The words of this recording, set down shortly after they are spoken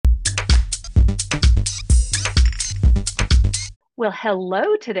Well,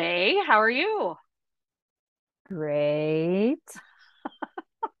 hello today. How are you? Great.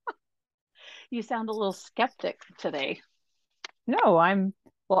 You sound a little skeptic today. No, I'm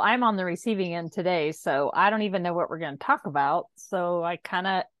on the receiving end today, so I don't even know what we're going to talk about. So I kind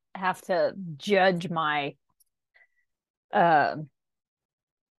of have to judge my uh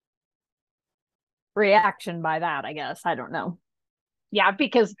reaction by that, I guess. I don't know. Yeah,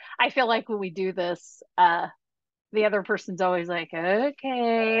 because I feel like when we do this, the other person's always like,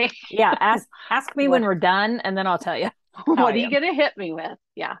 okay, Yeah, ask me what when we're done and then I'll tell you how what I are you am. gonna hit me with?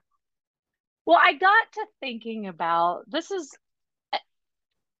 Yeah. Well, I got to thinking about this is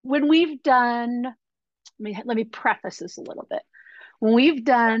when we've done, let me preface this a little bit. When we've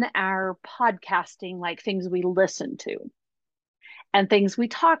done our podcasting, like things we listen to and things we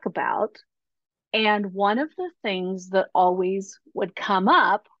talk about, and one of the things that always would come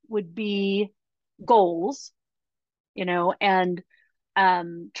up would be goals, and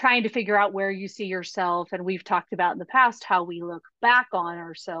trying to figure out where you see yourself. And we've talked about in the past how we look back on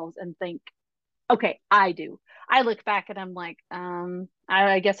ourselves and think, okay, I do. I look back and I'm like,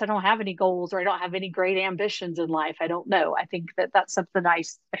 I guess I don't have any goals or I don't have any great ambitions in life. I don't know. I think that that's something I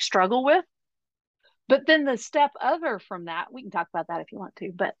struggle with. But then the step other from that, we can talk about that if you want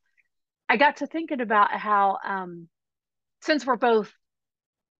to. But I got to thinking about how since we're both,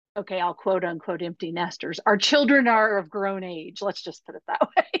 okay, I'll quote unquote empty nesters, our children are of grown age. Let's just put it that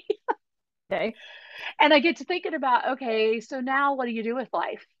way. Okay. And I get to thinking about, okay, so now what do you do with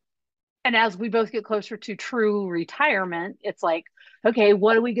life? And as we both get closer to true retirement, it's like, okay,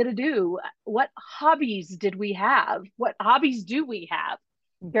 what are we going to do? What hobbies did we have? What hobbies do we have?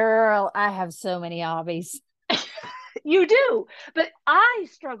 Girl, I have so many hobbies. You do. But I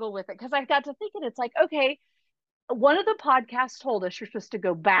struggle with it because I got to thinking, it's like, okay, one of the podcasts told us you're supposed to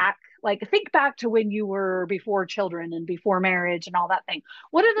go back, like think back to when you were before children and before marriage and all that thing.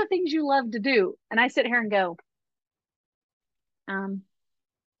 What are the things you love to do? And I sit here and go, um,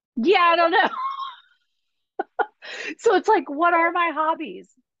 yeah, I don't know. So it's like, what are my hobbies?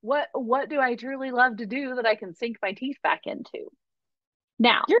 What do I truly love to do that I can sink my teeth back into?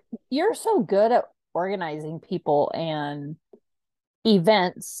 Now, You're so good at organizing people and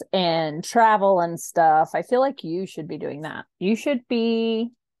events and travel and stuff. I feel like you should be doing that. You should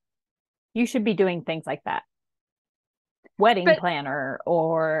be doing things like that. Wedding but planner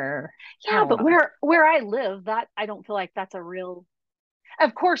or I yeah, don't but know. where I live, that I don't feel like that's a real.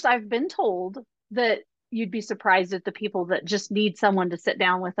 Of course, I've been told that you'd be surprised at the people that just need someone to sit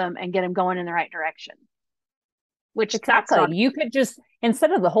down with them and get them going in the right direction, which that's Exactly. not. You could just,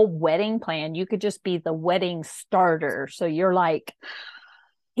 instead of the whole wedding plan, you could just be the wedding starter. So you're like,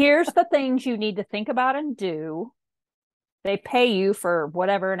 here's the things you need to think about and do. They pay you for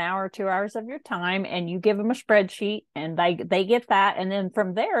whatever, an hour, 2 hours of your time, and you give them a spreadsheet and they get that. And then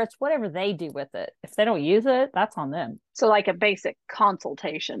from there, it's whatever they do with it. If they don't use it, that's on them. So like a basic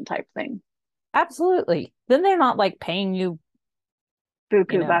consultation type thing. Absolutely. Then they're not like paying you, you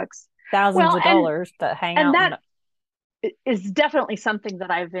Buku know, bucks. thousands Well, of and dollars to hang and out that and is definitely something that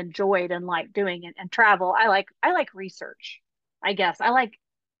I've enjoyed and like doing and travel. I like research. I guess I like.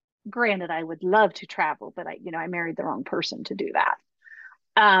 Granted, I would love to travel, but I married the wrong person to do that.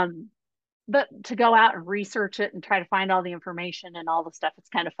 Um, but to go out and research it and try to find all the information and all the stuff, it's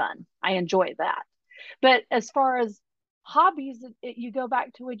kind of fun. I enjoy that. But as far as hobbies, you go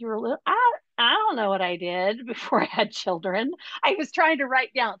back to when you were little. I don't know what I did before I had children. I was trying to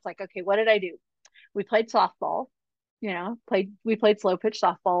write down. It's like, okay, what did I do? We played softball. We played slow pitch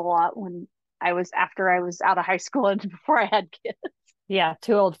softball a lot when I was after I was out of high school and before I had kids. yeah,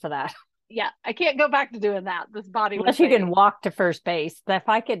 too old for that. Yeah, I can't go back to doing that. This body would Unless you can say, walk to first base. If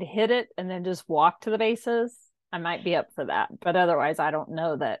I could hit it and then just walk to the bases, I might be up for that. But otherwise, I don't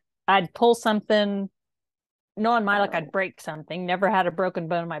know that I'd pull something. Knowing my luck, I'd oh, break something. Never had a broken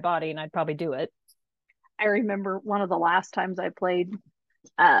bone in my body, and I'd probably do it. I remember one of the last times I played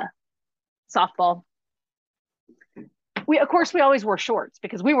uh, softball. Of course, we always wore shorts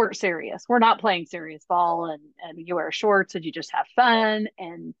because we weren't serious. We're not playing serious ball, and you wear shorts and you just have fun.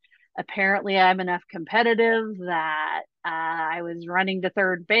 And apparently, I'm enough competitive that I was running to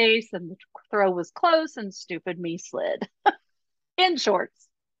third base and the throw was close, and stupid me slid in shorts.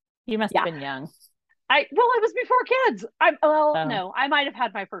 You must have Yeah, been young. it was before kids. So No, I might have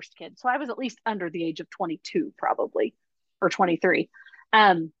had my first kid, so I was at least under the age of 22, probably, or 23.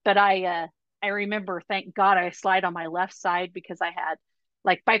 But I remember, thank God, I slide on my left side because I had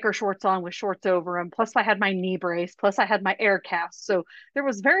like biker shorts on with shorts over them. Plus, I had my knee brace. Plus, I had my air cast. So there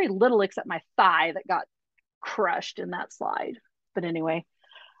was very little except my thigh that got crushed in that slide. But anyway,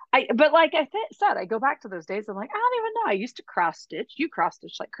 but like said, I go back to those days. I'm like, I don't even know. I used to cross stitch. You cross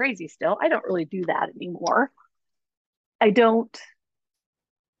stitch like crazy still. I don't really do that anymore. I don't.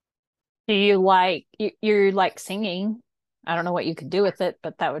 Do you like you're like singing? I don't know what you could do with it,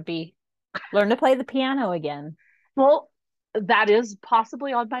 but that would be learn to play the piano again. Well, that is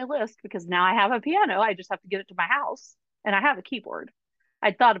possibly on my list because now I have a piano. I just have to get it to my house and I have a keyboard.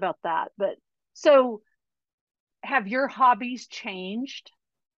 I thought about that. But so have your hobbies changed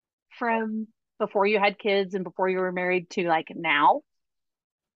from before you had kids and before you were married to like now?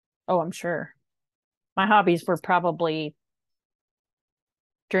 Oh, I'm sure. My hobbies were probably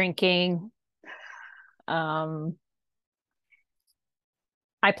drinking. Um,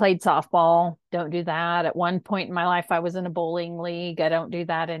 I played softball. Don't do that. At one point in my life, I was in a bowling league. I don't do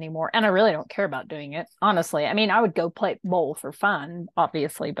that anymore. And I really don't care about doing it, honestly. I mean, I would go play bowl for fun,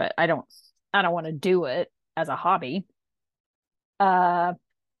 obviously, but I don't want to do it as a hobby. Uh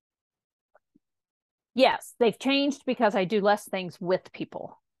yes, they've changed because I do less things with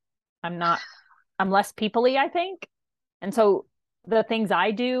people. I'm not I'm less peoply, I think. And so the things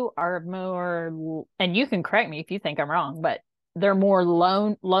I do are more, and you can correct me if you think I'm wrong, but they're more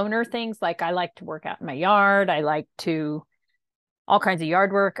loner things. Like I like to work out in my yard. I like to all kinds of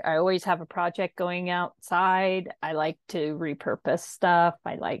yard work. I always have a project going outside. I like to repurpose stuff.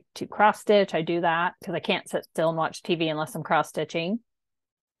 I like to cross stitch. I do that because I can't sit still and watch TV unless I'm cross stitching.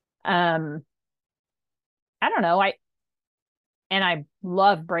 Um, I don't know. I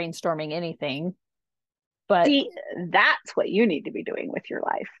love brainstorming anything, but See, that's what you need to be doing with your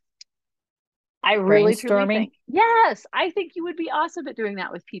life. I really truly brainstorming. think, yes, I think you would be awesome at doing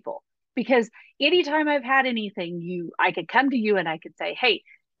that with people because anytime I've had anything, I could come to you and I could say, hey,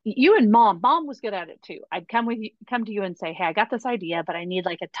 you and mom was good at it too. I'd come to you and say, hey, I got this idea, but I need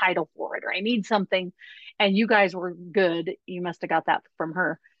like a title for it or I need something. And you guys were good. You must have got that from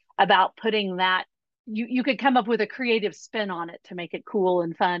her about putting that. You could come up with a creative spin on it to make it cool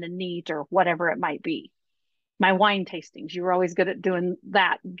and fun and neat or whatever it might be. My wine tastings. You were always good at doing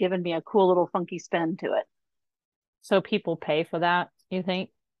that, giving me a cool little funky spin to it. So people pay for that, you think?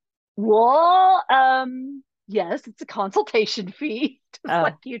 Well, yes, it's a consultation fee, just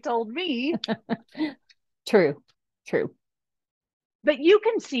like Oh, you told me. true, true. But you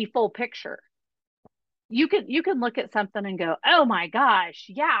can see full picture. You can look at something and go, oh my gosh,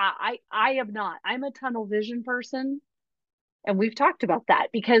 yeah, I am not. I'm a tunnel vision person, and we've talked about that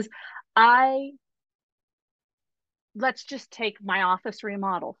because I let's just take my office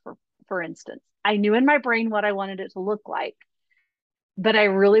remodel for instance. I knew in my brain what I wanted it to look like, but I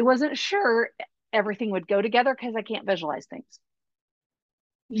really wasn't sure everything would go together because I can't visualize things.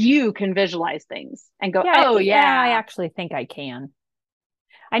 You can visualize things and go, Yeah, oh, yeah, I yeah. actually think I can.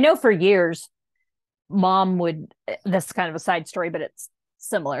 I know for years, mom would, this is kind of a side story, but it's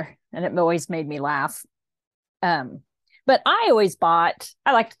similar and it always made me laugh. Um, but I always I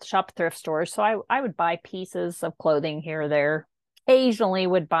liked to shop at thrift stores. So I would buy pieces of clothing here or there. Occasionally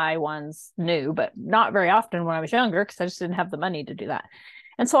would buy ones new, but not very often when I was younger because I just didn't have the money to do that.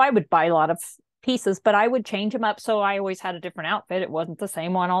 And so I would buy a lot of pieces, but I would change them up. So I always had a different outfit. It wasn't the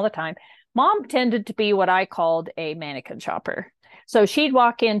same one all the time. Mom tended to be what I called a mannequin shopper. So she'd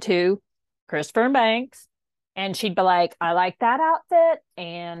walk into Christopher and Banks and she'd be like, I like that outfit.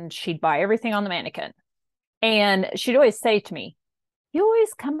 And she'd buy everything on the mannequin. And she'd always say to me, you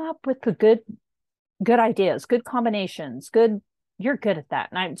always come up with the good ideas, good combinations, you're good at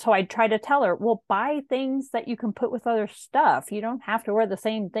that. So I try to tell her, well, buy things that you can put with other stuff. You don't have to wear the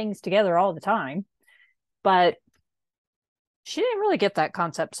same things together all the time. But she didn't really get that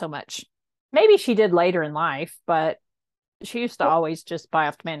concept so much. Maybe she did later in life, but she used to Well, always just buy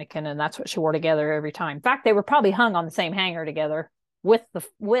off the mannequin and that's what she wore together every time. In fact, they were probably hung on the same hanger together with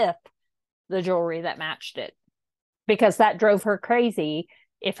the jewelry that matched it because that drove her crazy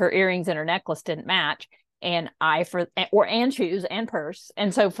if her earrings and her necklace didn't match and shoes and purse.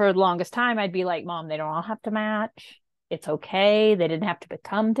 And so for the longest time I'd be like, mom, they don't all have to match. It's okay. They didn't have to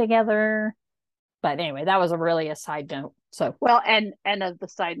become together. But anyway, that was a side note. So well, and the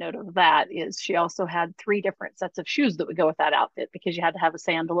side note of that is she also had three different sets of shoes that would go with that outfit because you had to have a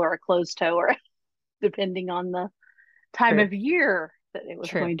sandal or a closed toe or depending on the time true, of year that it was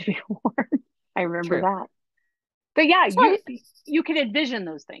true, going to be worn. I remember true. that. But yeah, So you can envision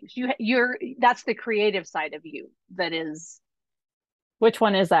those things. You're that's the creative side of you that is. which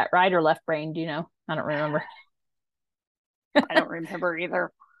one is that, right or left brain? Do you know? I don't remember. I don't remember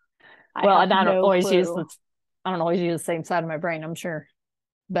either. I Well, have and no clue. I don't always use the same side of my brain, I'm sure.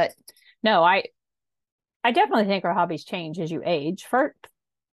 But no, I definitely think our hobbies change as you age.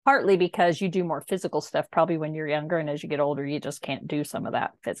 Partly because you do more physical stuff probably when you're younger, and as you get older, you just can't do some of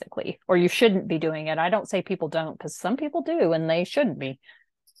that physically, or you shouldn't be doing it. I don't say people don't, because some people do, and they shouldn't be.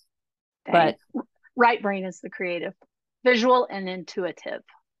 Dang. But Right brain is the creative. Visual and intuitive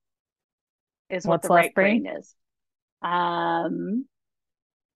is what the what's left right brain? brain is. Um,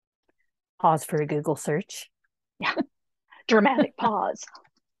 Pause for a Google search. yeah, dramatic pause.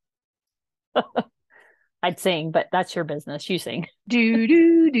 I'd sing, but that's your business. You sing. Do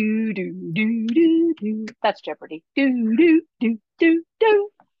do do do do do do. That's Jeopardy. Do do do do do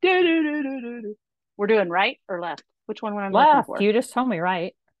do do do do do. We're doing right or left? Which one am I looking Left. for? You just told me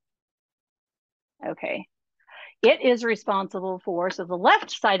right. Okay. It is responsible for, so the left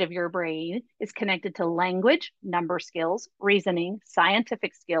side of your brain is connected to language, number skills, reasoning,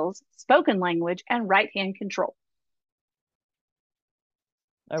 scientific skills, spoken language, and right hand control.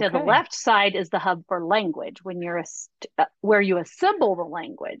 So the Okay. left side is the hub for language when you're where you assemble the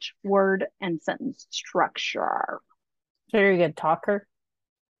language, word and sentence structure. So you're a good talker,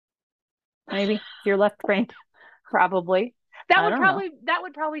 maybe, if you're left brain. Probably. That I would don't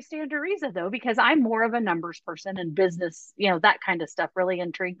know. probably stand to reason though, because I'm more of a numbers person and business, that kind of stuff really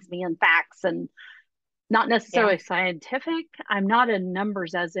intrigues me, and facts, and not Yeah. necessarily scientific. I'm not in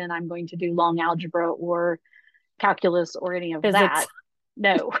numbers as in I'm going to do long algebra or calculus or any of Physics. that.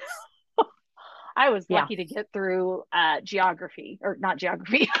 No. I was Yeah. lucky to get through geography, or not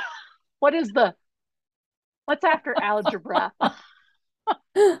geography. what is the what's after algebra?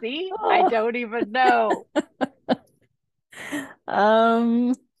 See, I Oh. don't even know.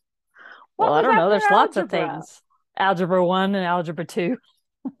 Um, well, What I was don't know. after There's lots of algebra? things. Algebra 1 and algebra 2.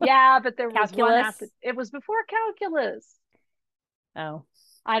 Yeah, but there was one after. Calculus. It was before calculus. Oh,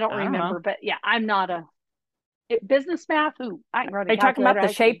 I don't I don't know. remember, but yeah, I'm not a business math. Ooh, I can run a Are you talking calculator. about the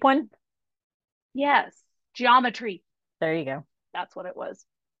I can. shape one? Yes, geometry. There you go. That's what it was.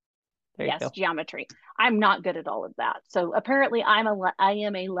 There you Yes, go. geometry. I'm not good at all of that. So apparently, I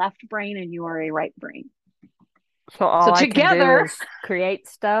am a left brain, and you are a right brain. So So all I can do together, is create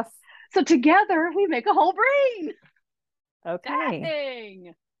stuff. so together we make a whole brain. Okay.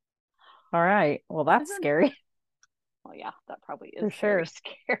 Dang. All right. Well, that's Isn't scary well, yeah, that probably for is very sure.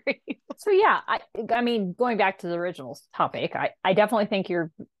 scary. So yeah, I mean, going back to the original topic, I definitely think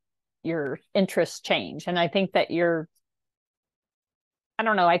your interests change. And I think that I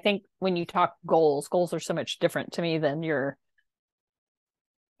don't know, I think when you talk goals are so much different to me than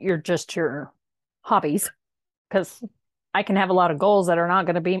just your hobbies. Because I can have a lot of goals that are not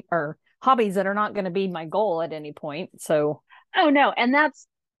going to be, or hobbies that are not going to be my goal at any point. So Oh no, and that's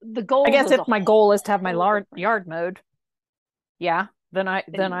the I goals guess as if a my goal is to have my whole different. yard mowed, yeah, then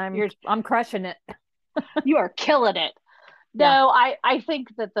And I'm crushing it. you are killing it. Yeah. No, I think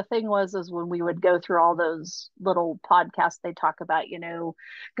that the thing was is when we would go through all those little podcasts, they talk about,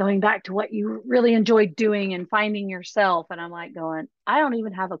 going back to what you really enjoyed doing and finding yourself. And I'm like going, I don't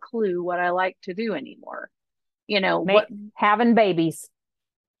even have a clue what I like to do anymore. What Having babies.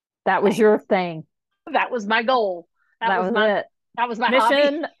 That was thanks. your thing. That was my goal. That That was was my it. that was my hobby.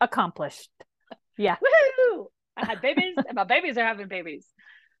 Mission accomplished. Yeah, Woohoo! I had babies and my babies are having babies.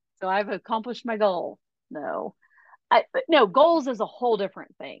 So I've accomplished my goal. No. No, goals is a whole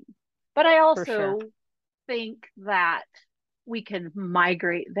different thing. But I for sure. also think that we can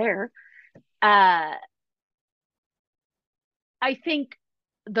migrate there. Uh, I think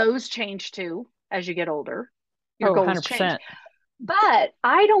those change too as you get older. Your Oh, goals change. 100%. But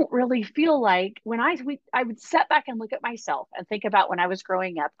I don't really feel like when I would step back and look at myself and think about when I was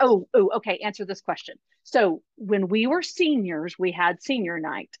growing up. Okay, answer this question. So when we were seniors, we had senior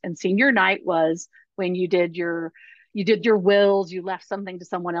night, and senior night was when you did your wills, you left something to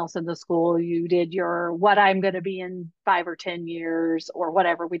someone else in the school, you did your what I'm going to be in 5 or 10 years or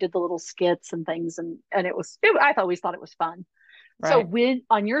whatever. We did the little skits and things, and I always thought it was fun. So Right. when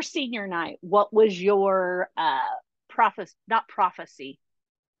on your senior night, what was your prophecy, not prophecy,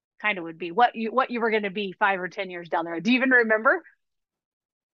 kind of would be what you were going to be 5 or 10 years down there. Do you even remember?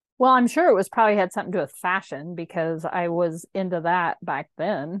 Well, I'm sure it was probably had something to do with fashion because I was into that back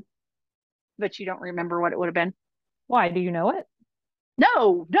then. But you don't remember what it would have been. Why? Do you know it?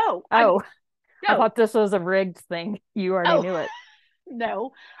 No, no, I Oh, I no, thought this was a rigged thing. You already no, knew it.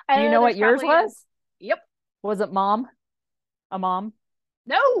 no. Do you know what There's yours probably was? yep. Was it mom? A mom?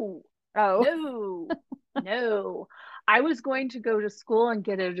 No, Oh, no, no. I was going to go to school and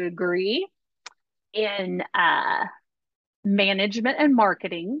get a degree in management and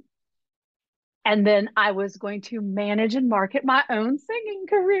marketing. And then I was going to manage and market my own singing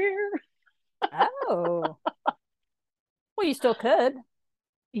career. oh. Well, you still could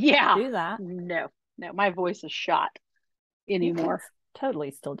Yeah. do that. No, no, my voice is shot Yeah. anymore.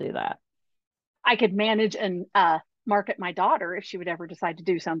 totally still do that. I could manage and market my daughter if she would ever decide to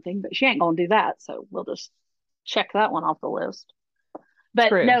do something, but she ain't gonna do that. So we'll just check that one off the list. But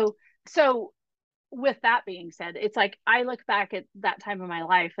True. no, so with that being said, it's like I look back at that time of my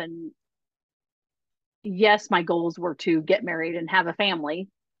life, and yes, my goals were to get married and have a family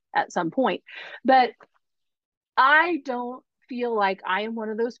at some point. But I don't feel like I am one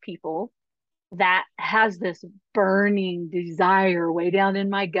of those people that has this burning desire way down in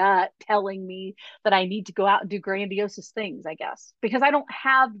my gut telling me that I need to go out and do grandiose things, I guess, because I don't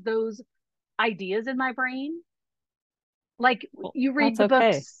have those ideas in my brain. Like Well, you read that's the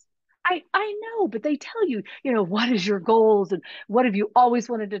okay. books. I know, but they tell you, what is your goals and what have you always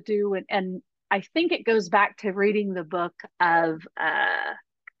wanted to do? And I think it goes back to reading the book of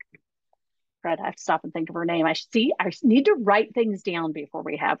Fred, I have to stop and think of her name. I need to write things down before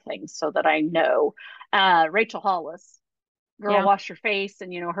we have things so that I know. Rachel Hollis, Girl Yeah. Wash Your Face,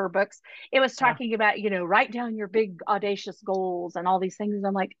 and her books. It was Yeah. talking about, write down your big audacious goals and all these things. And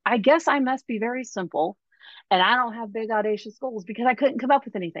I'm like, I guess I must be very simple and I don't have big audacious goals because I couldn't come up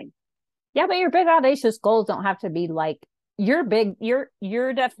with anything. Yeah, but your big audacious goals don't have to be like your big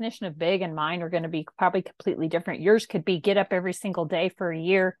your definition of big and mine are going to be probably completely different. Yours could be get up every single day for a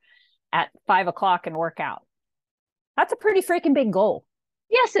year at 5 o'clock and work out. That's a pretty freaking big goal.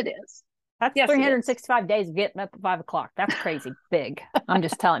 Yes, it is. That's Yes, it is. 365 days of getting up at 5 o'clock. That's crazy big. I'm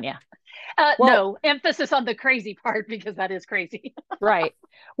just telling you. Well, No, emphasis on the crazy part because that is crazy. right.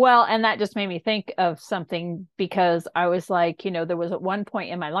 Well, and that just made me think of something because I was like, there was at one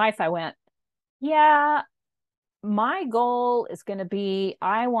point in my life I went, yeah, my goal is going to be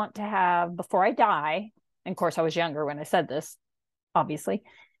I want to have before I die, and of course I was younger when I said this, obviously.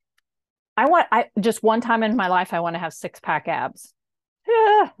 I just one time in my life I want to have six-pack abs.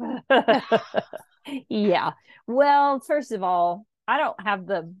 Yeah. Well, first of all, I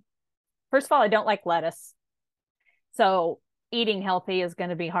don't like lettuce. So eating healthy is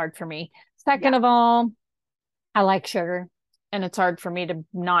going to be hard for me. Second Yeah. of all, I like sugar and it's hard for me to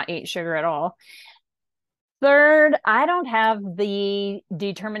not eat sugar at all. Third, I don't have the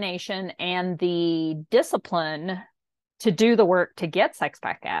determination and the discipline to do the work to get six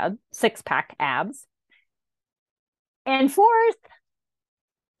pack abs. And fourth,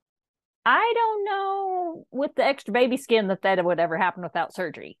 I don't know with the extra baby skin that would ever happen without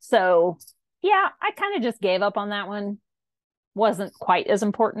surgery. So yeah, I kind of just gave up on that one. Wasn't quite as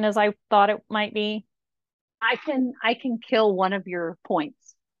important as I thought it might be. I can kill one of your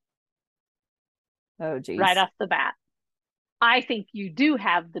points Oh right geez. off the bat. I think you do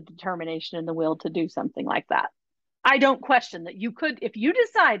have the determination and the will to do something like that. I don't question that you could, if you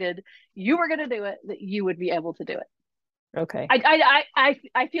decided you were going to do it, that you would be able to do it. Okay.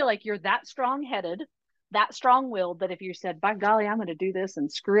 I feel like you're that strong headed, that strong willed that if you said, by golly, I'm going to do this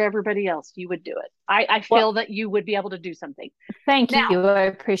and screw everybody else, you would do it. I Well, feel that you would be able to do something. thank Now, you. I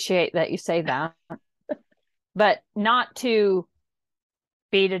appreciate that you say that. But not to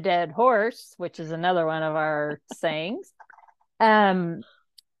beat a dead horse, which is another one of our sayings. Um,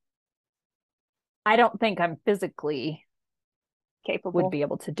 I don't think I'm physically would capable. be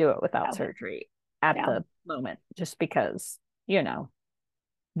able to do it without Yeah. surgery at Yeah. the moment, just because,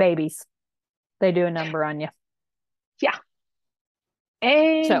 babies, they do a number on you. Yeah. So,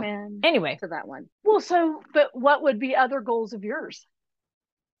 Amen anyway, to that one. Well, but what would be other goals of yours?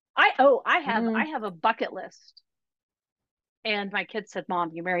 I mm, have a bucket list. And my kid said,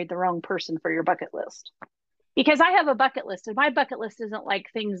 Mom, you married the wrong person for your bucket list. Because I have a bucket list, and my bucket list isn't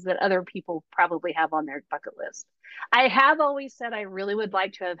like things that other people probably have on their bucket list. I have always said I really would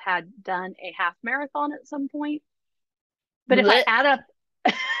like to have had done a half marathon at some point. But if I bleh, add up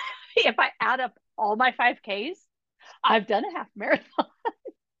if I add up all my 5Ks, I've done a half marathon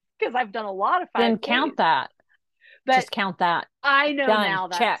because I've done a lot of then 5Ks. count that. But Just count that. I know Done. now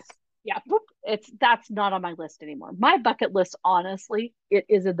Check. yeah, that's not on my list anymore. My bucket list, honestly, it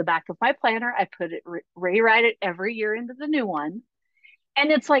is in the back of my planner. I put it rewrite it every year into the new one,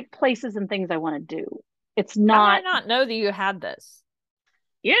 and it's like places and things I want to do. It's How did I not. not know that you had this?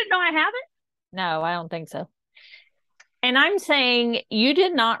 You didn't know I have it. No, I don't think so. And I'm saying you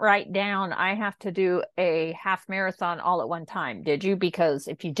did not write down, I have to do a half marathon all at one time, did you? Because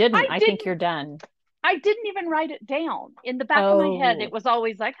if you didn't, I I think didn't. you're done. I didn't even write it down. In the back of my head, it Oh, was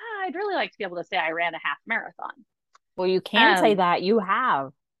always like, I'd really like to be able to say I ran a half marathon. well, you can say Um, that. You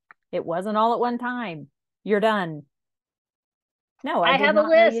have. It wasn't all at one time. You're done. No, I I did have a not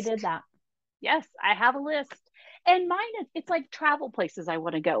know you list. did that. Yes, I have a list. And mine is it's like travel places I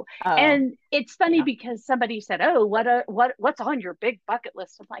want to go. Oh, And it's funny yeah. because somebody said, "Oh, what's on your big bucket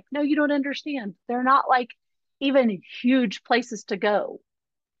list?" I'm like, "No, you don't understand. They're not like even huge places to go.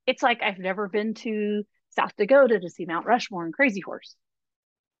 It's like I've never been to South Dakota to see Mount Rushmore and Crazy Horse.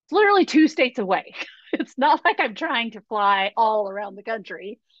 It's literally 2 states away. It's not like I'm trying to fly all around the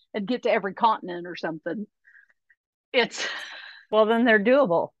country and get to every continent or something. It's, Well, then they're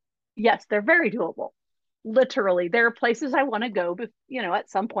doable. yes, they're very doable. Literally, there are places I want to go, at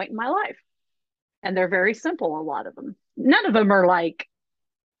some point in my life. And they're very simple, a lot of them. None of them are like,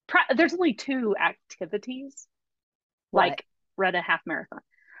 there's only two activities, What? like run a half marathon.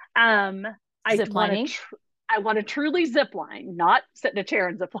 Um, I Zip want to, lining? I want to truly zip line, not sit in a chair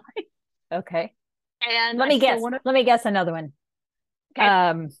and zip line. Okay. And Let I me still guess. want to, Let me guess another one. okay,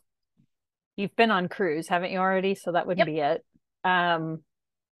 Um, you've been on cruise, haven't you already? So that wouldn't yep, be it. Um,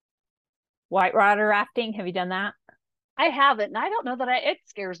 white water rafting. Have you done that? I have it. And I don't know that it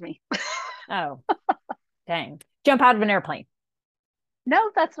scares me. Oh, dang. Jump out of an airplane.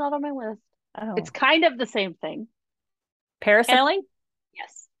 No, that's not on my list. It's Oh. kind of the same thing. And Parasailing?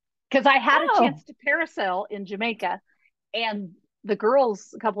 yes, because I had a Oh. chance to parasail in Jamaica and a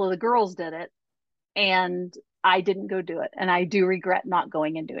couple of the girls did it and I didn't go do it. And I do regret not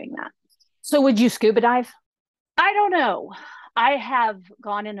going and doing that. So would you scuba dive? I don't know. I have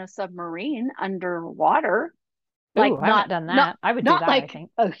gone in a submarine underwater, Ooh, like I haven't done that. I would do not that, I like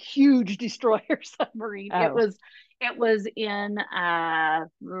think. a huge destroyer submarine. It Oh. was it was in I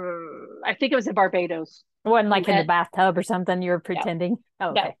think it was in Barbados. It wasn't We like in the went bathtub or something you were no, pretending.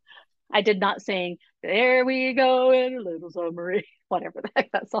 Oh, no. okay. I did not sing "There we go in a little submarine," whatever the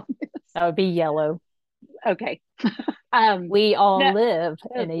heck that song is. That would be yellow. Okay. Um, We all no, live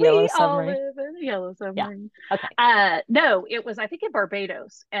in a yellow we all submarine. live in a yellow Yeah. submarine. Okay. No, it was I think in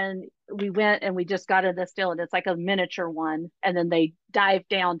Barbados, and we went and we just got in this deal, and it's like a miniature one, and then they dive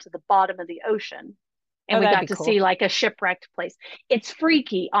down to the bottom of the ocean, and Oh, we that'd be got to cool. see like a shipwrecked place. It's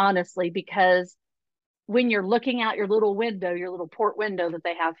freaky, honestly, because when you're looking out your little window, your little port window that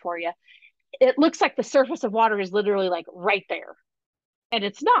they have for you, it looks like the surface of water is literally like right there and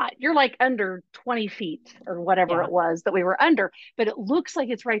it's not. You're like under 20 feet or whatever Yeah. it was that we were under, but it looks like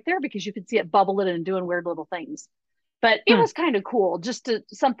it's right there because you can see it bubbling and doing weird little things. But it Hmm. was kind of cool, just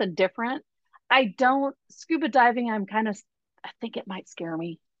something different. I don't scuba diving. I think it might scare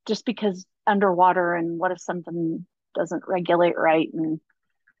me just because underwater and what if something doesn't regulate right? And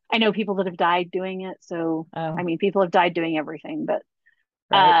I know people that have died doing it. So, I Oh, mean, people have died doing everything, but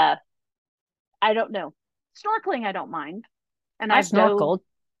right. uh, I don't know. Snorkeling, I don't mind. And I snorkeled,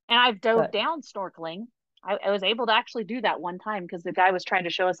 I've dove but down snorkeling. I was able to actually do that one time because the guy was trying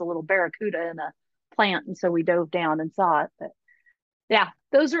to show us a little barracuda in a plant, and so we dove down and saw it. But yeah,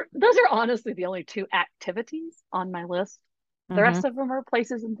 those are honestly the only two activities on my list. The mm-hmm. rest of them are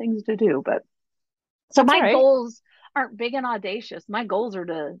places and things to do. But so That's my all right. goals aren't big and audacious. My goals are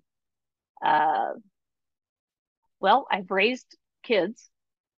to, uh, well, I've raised kids.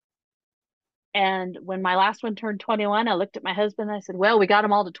 And when my last one turned 21, I looked at my husband and I said, "Well, we got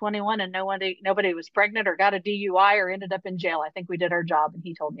them all to 21 and nobody was pregnant or got a DUI or ended up in jail. I think we did our job." And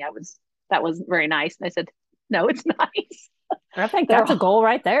he told me that wasn't very nice. And I said, "No, it's nice. I think They're that's a all goal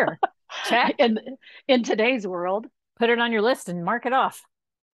right there. Check. in in today's world." Put it on your list and mark it off.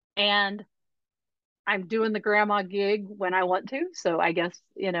 And I'm doing the grandma gig when I want to. So I guess,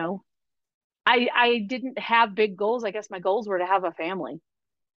 I didn't have big goals. I guess my goals were to have a family.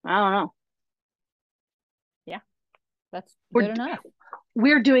 I don't know. Yeah, that's good We're enough.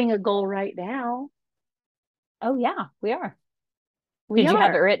 we're doing a goal right now. Oh, yeah, we are. We Did you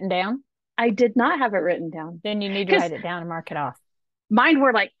have it are. written down? I did not have it written down Then you need to because write it down and mark it off. mine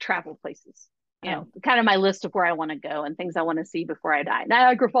were like travel places, Oh, kind of my list of where I want to go and things I want to see before I die.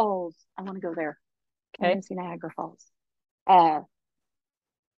 Niagara Falls. I want to go there. I want okay. to see Niagara Falls. Uh,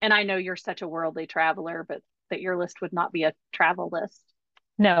 and I know you're such a worldly traveler, but that your list would not be a travel list.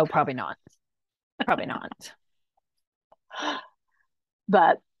 No, probably not. Probably not.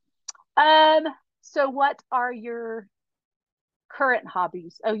 But um, so what are your current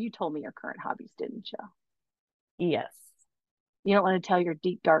hobbies? Oh, you told me your current hobbies, didn't you? Yes. You don't want to tell your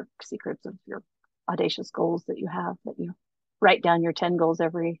deep, dark secrets of your audacious goals that you have, that you write down your 10 goals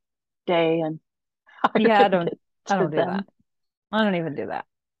every day and how you're Yeah, going to get I to don't do that. them. I don't even do that.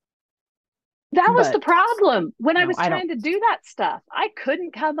 That was the But problem when I no, was I don't trying to do that stuff. I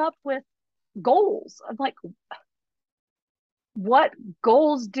couldn't come up with goals. I'm like, what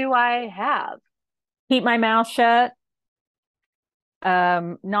goals do I have? keep my mouth shut.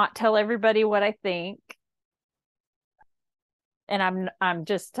 Not tell everybody what I think. And I'm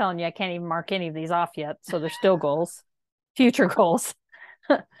just telling you, I can't even mark any of these off yet. So they're still goals, future goals.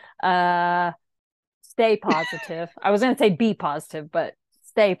 uh, stay positive. I was going to say be positive, but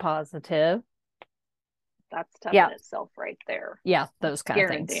stay positive. That's tough in Yeah. itself right there. Yeah. I Those kind of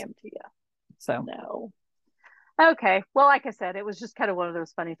things. guarantee you. So No. Okay. Well, like I said, it was just kind of one of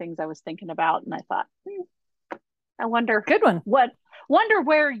those funny things I was thinking about, and I thought, I wonder good one. what wonder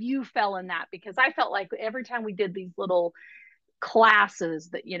where you fell in that, because I felt like every time we did these little classes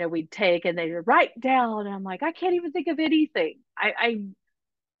that we'd take and they'd write down, and I'm like, I can't even think of anything.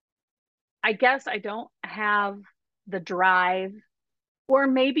 I guess I don't have the drive, or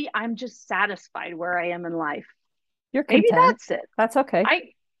maybe I'm just satisfied where I am in life. You're Maybe content. that's it. That's okay. I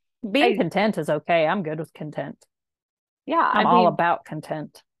Being I content is okay. I'm good with content. yeah, I I'm all mean, about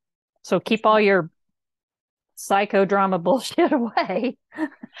content. So keep all your psychodrama bullshit away.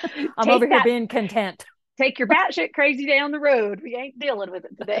 I'm over take here that being content. take your batshit crazy down the road. We ain't dealing with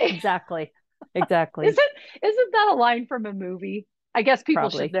it today. Exactly. Exactly. Isn't that a line from a movie? I guess people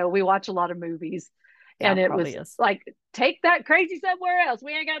should Probably. know. We watch a lot of movies, Yeah, and it probably was is. like, take that crazy somewhere else.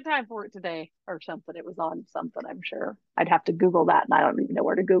 We ain't got time for it today, or something. It was on something, I'm sure. I'd have to Google that, and I don't even know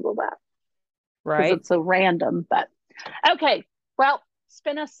where to Google that because Right. it's so random. But okay, well,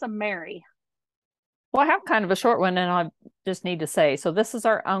 spin us some Mary. Well, I have kind of a short one, and I just need to say so this is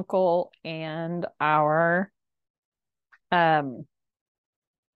our uncle and our um,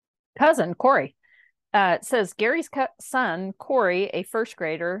 cousin, Corey. It says Gary's son, Corey, a first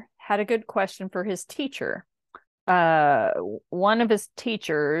grader, had a good question for his teacher. Uh, one of his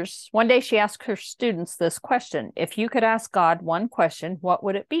teachers, one day she asked her students this question: if you could ask God one question, what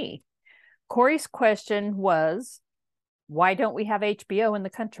would it be? Corey's question was, why don't we have HBO in the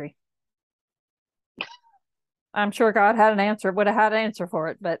country? I'm sure God had an answer, would have had an answer for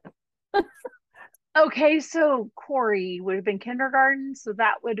it, but Okay, so Corey would have been kindergarten, so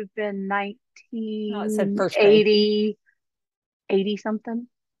that would have been no, it said first grade, 1980, 80 something.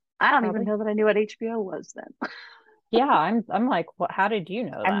 I don't even probably. know that I knew what HBO was then. Yeah, I'm like, what? How did you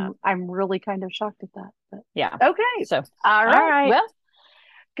know that? I'm really kind of shocked at that. But Yeah. okay. So, All all right. right. Well,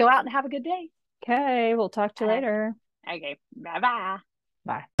 go out and have a good day. Okay, we'll talk to you Uh, later. okay. Bye bye.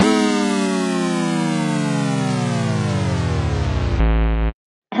 Bye.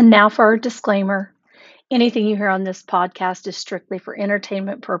 And now for our disclaimer. Anything you hear on this podcast is strictly for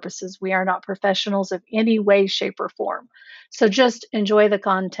entertainment purposes. We are not professionals of any way, shape, or form. So just enjoy the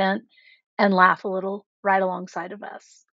content and laugh a little right alongside of us.